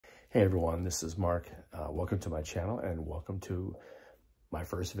Hey everyone, this is Mark. Welcome to my channel and welcome to my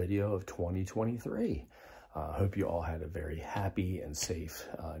first video of 2023. Hope you all had a very happy and safe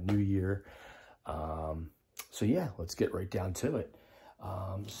new year. So yeah, let's get right down to it.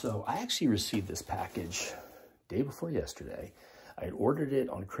 So I actually received this package day before yesterday. I had ordered it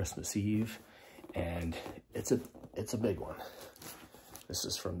on Christmas Eve and it's a big one. This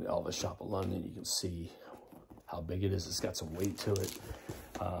is from the Elvis shop in London. You can see how big it is. It's got some weight to it.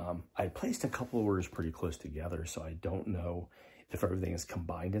 I placed a couple of orders pretty close together, so I don't know if everything is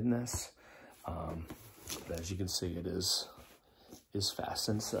combined in this. But as you can see, it is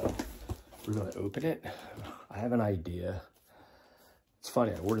fastened, so we're going to open it. I have an idea. It's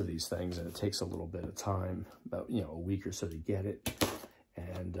funny, I order these things and it takes a little bit of time, about a week or so to get it,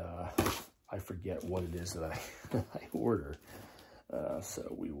 and I forget what it is that I order.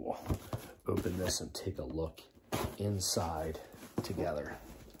 So we will open this and take a look inside together.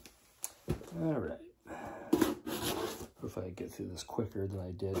 All right. Hopefully I get through this quicker than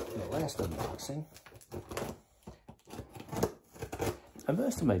I did in the last unboxing. And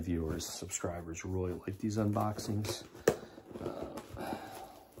most of my viewers, subscribers, really like these unboxings. Okay,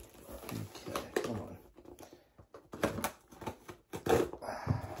 come on.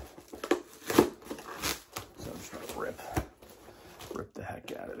 So I'm just gonna rip the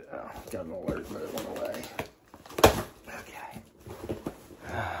heck out of it. Oh, got an alert, but it went away. Okay.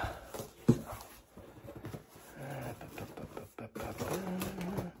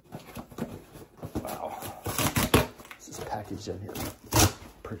 Wow. This is packaged in here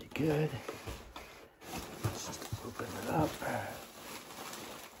pretty good. Let's just open it up.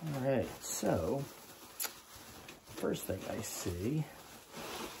 All right, so first thing I see,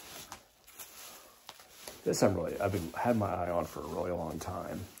 this I've had my eye on for a really long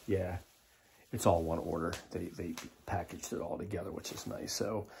time. Yeah, it's all one order. They packaged it all together, which is nice.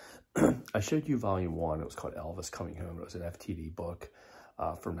 So I showed you volume 1. It was called Elvis Coming Home. It was an FTD book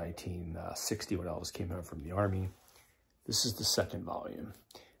from 1960 when Elvis came home from the Army. This is the second volume.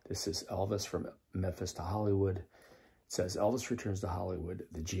 This is Elvis from Memphis to Hollywood. It says Elvis returns to Hollywood,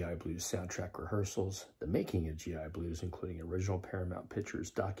 the GI Blues soundtrack rehearsals, the making of GI Blues, including original Paramount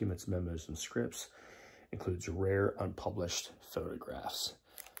Pictures documents, memos, and scripts, includes rare unpublished photographs.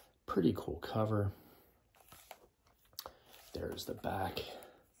 Pretty cool cover. There's the back.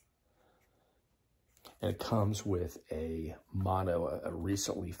 And it comes with a mono, a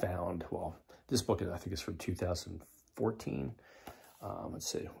recently found, well, this book, I think, is from 2014. Let's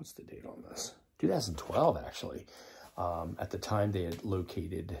see, what's the date on this? 2012, actually. At the time, they had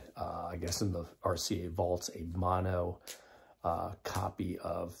located, I guess in the RCA vaults, a mono copy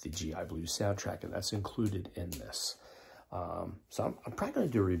of the GI Blues soundtrack, and that's included in this. So I'm probably going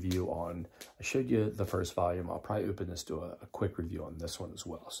to do a review on, I showed you the first volume. I'll probably open this to a quick review on this one as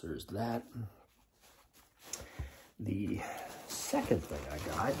well. So there's that. The second thing I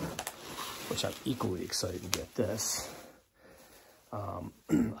got, which I'm equally excited to get this,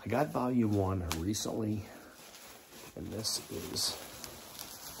 I got volume 1 recently, and this is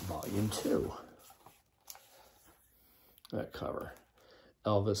volume 2. That cover,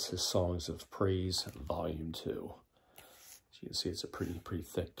 Elvis, His Songs of Praise, volume 2. So you can see it's a pretty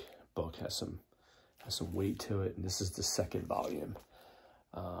thick book, has some weight to it, and this is the second volume.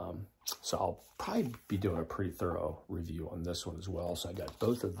 So I'll probably be doing a pretty thorough review on this one as well. So I got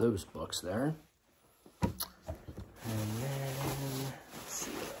both of those books there. And then, let's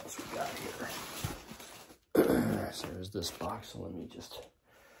see what else we got here. So there's this box. So let me just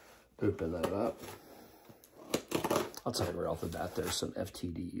open that up. I'll tell you right off the bat, there's some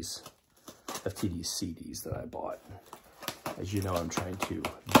FTD CDs that I bought. As you know, I'm trying to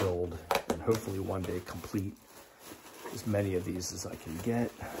build and hopefully one day complete as many of these as I can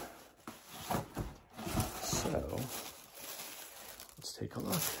get. So let's take a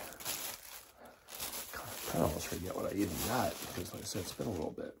look. I almost forget what I even got because, like I said, it's been a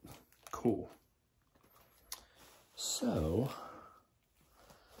little bit. Cool. So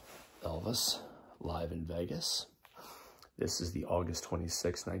Elvis live in Vegas. This is the August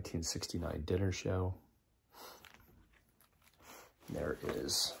 26, 1969 dinner show. There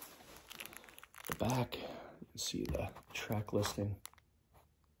is the back. You can see the track listing.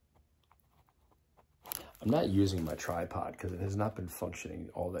 I'm not using my tripod because it has not been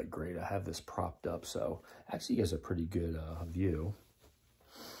functioning all that great. I have this propped up, so actually gives a pretty good view.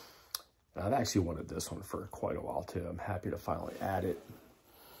 And I've actually wanted this one for quite a while too. I'm happy to finally add it.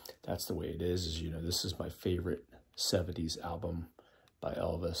 That's the way it is, as you know, this is my favorite 70s album by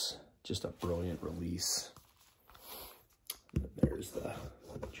Elvis. Just a brilliant release. And there's the,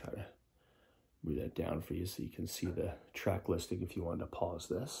 let me try to move that down for you so you can see the track listing if you wanted to pause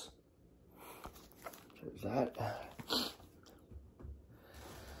this. There's that.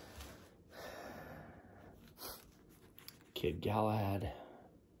 Kid Galahad.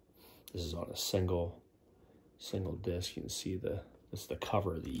 This is on a single disc. You can see this is the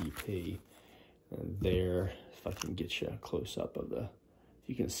cover of the EP. And there, if I can get you a close up of the, if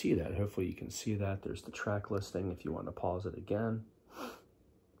you can see that, hopefully you can see that. There's the track listing if you want to pause it again.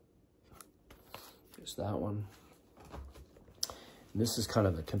 There's that one. And this is kind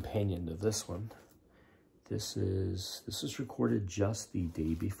of the companion to this one. This is recorded just the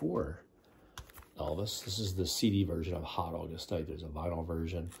day before Elvis. This is the CD version of Hot August Night. There's a vinyl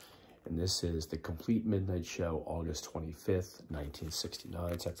version. And this is the complete midnight show, August 25th,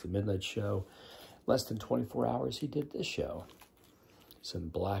 1969. So that's the midnight show. Less than 24 hours, he did this show. It's in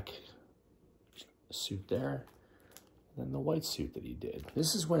black suit there. And then the white suit that he did.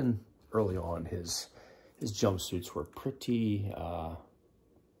 This is when, early on, his jumpsuits were pretty, not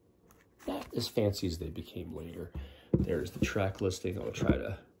as fancy as they became later. There's the track listing. I'll try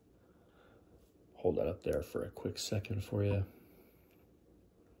to hold that up there for a quick second for you.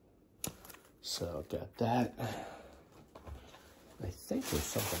 So, got that. I think there's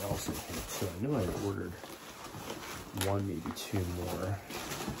something else in here, too. I know I ordered one, maybe two more.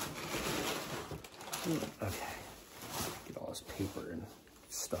 Okay. Get all this paper and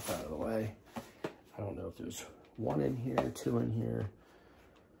stuff out of the way. I don't know if there's one in here, two in here.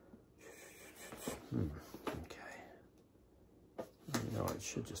 Okay. You know, I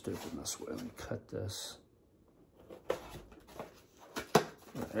should just open this way. Let me cut this.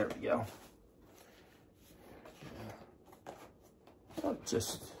 There we go. Oh,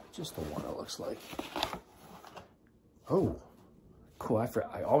 just the one, it looks like. Oh, cool.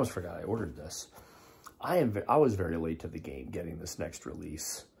 I almost forgot I ordered this. I was very late to the game getting this next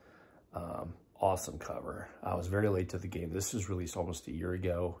release. Awesome cover. I was very late to the game. This was released almost a year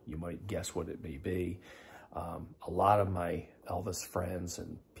ago. You might guess what it may be. A lot of my Elvis friends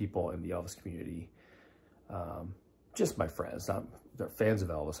and people in the Elvis community, just my friends, not they're fans of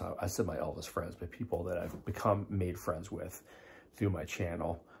Elvis. I said my Elvis friends, but people that I've made friends with through my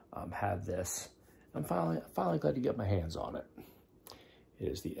channel have this. I'm finally glad to get my hands on it. It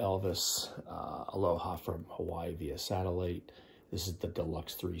is the Elvis Aloha from Hawaii via satellite. This is the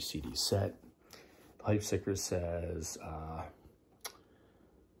Deluxe 3 CD set. The hype sticker says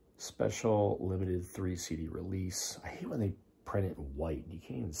special limited 3 CD release. I hate when they print it in white. You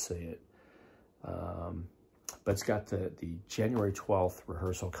can't even see it. But it's got the January 12th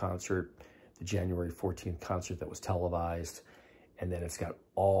rehearsal concert, the January 14th concert that was televised, and then it's got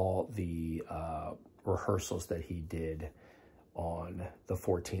all the rehearsals that he did on the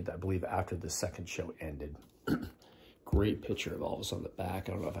 14th, I believe, after the second show ended. Great picture of Elvis on the back.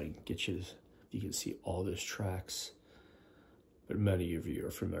 I don't know if I can get you, if you can see all those tracks, but many of you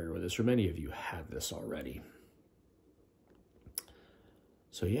are familiar with this, or many of you have this already.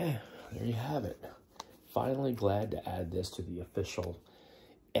 So yeah, there you have it. Finally glad to add this to the official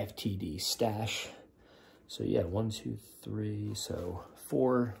FTD stash. So yeah, 1, 2, 3, so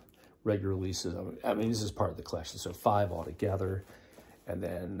 4 regular releases. I mean, this is part of the collection, so 5 altogether. And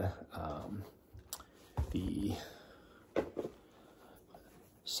then the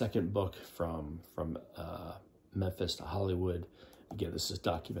second book from Memphis to Hollywood. Again, this is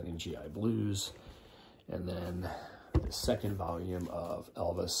documenting GI Blues. And then the second volume of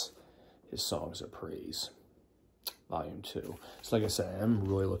Elvis, his Songs of Praise, Volume 2. So like I said, I'm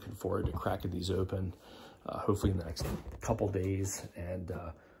really looking forward to cracking these open, hopefully in the next couple days. And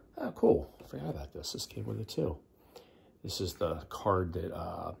oh, cool, I forgot about this. This came with it too. This is the card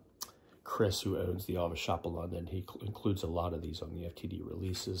that Chris, who owns the Elvis Shop in London, he includes a lot of these on the FTD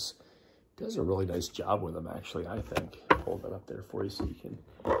releases. Does a really nice job with them, actually, I think. Hold that up there for you so you can,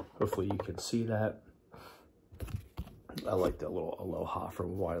 hopefully you can see that. I like that little Aloha from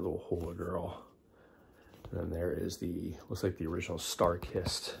Hawaii, little hula girl. And then there is the, looks like the original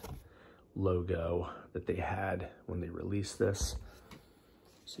Star-Kissed logo that they had when they released this.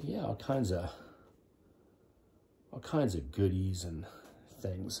 So yeah, all kinds of goodies and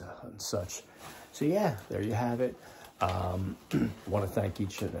things and such. So yeah, there you have it. I want to thank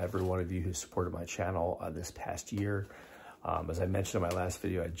each and every one of you who supported my channel this past year. As I mentioned in my last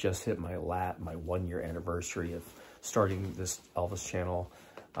video, I just hit my 1-year anniversary of starting this Elvis channel.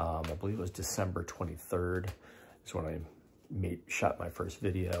 I believe it was December 23rd is when I shot my first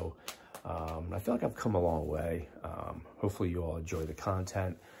video. I feel like I've come a long way. Hopefully you all enjoy the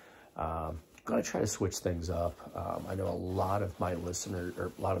content. I'm going to try to switch things up. I know a lot of my listeners,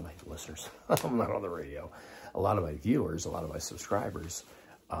 I'm not on the radio, a lot of my viewers, a lot of my subscribers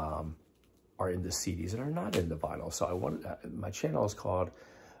are into CDs and are not into vinyl. So my channel is called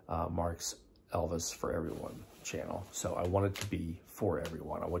Mark's Elvis for Everyone channel. So I want it to be for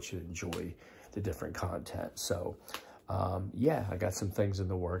everyone. I want you to enjoy the different content. So yeah, I got some things in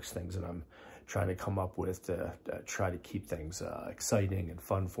the works, things that I'm trying to come up with to try to keep things exciting and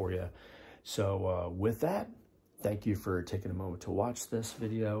fun for you. So with that, thank you for taking a moment to watch this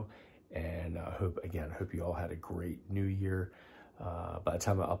video, and hope you all had a great new year. By the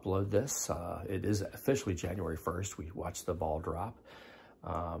time I upload this, it is officially January 1st. We watched the ball drop.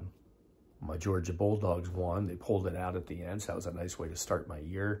 My Georgia Bulldogs won. They pulled it out at the end, so that was a nice way to start my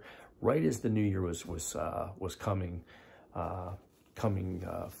year. Right as the new year was coming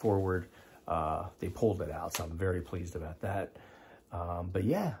forward, they pulled it out, so I'm very pleased about that. But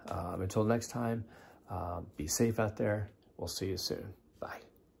yeah, until next time, be safe out there. We'll see you soon. Bye.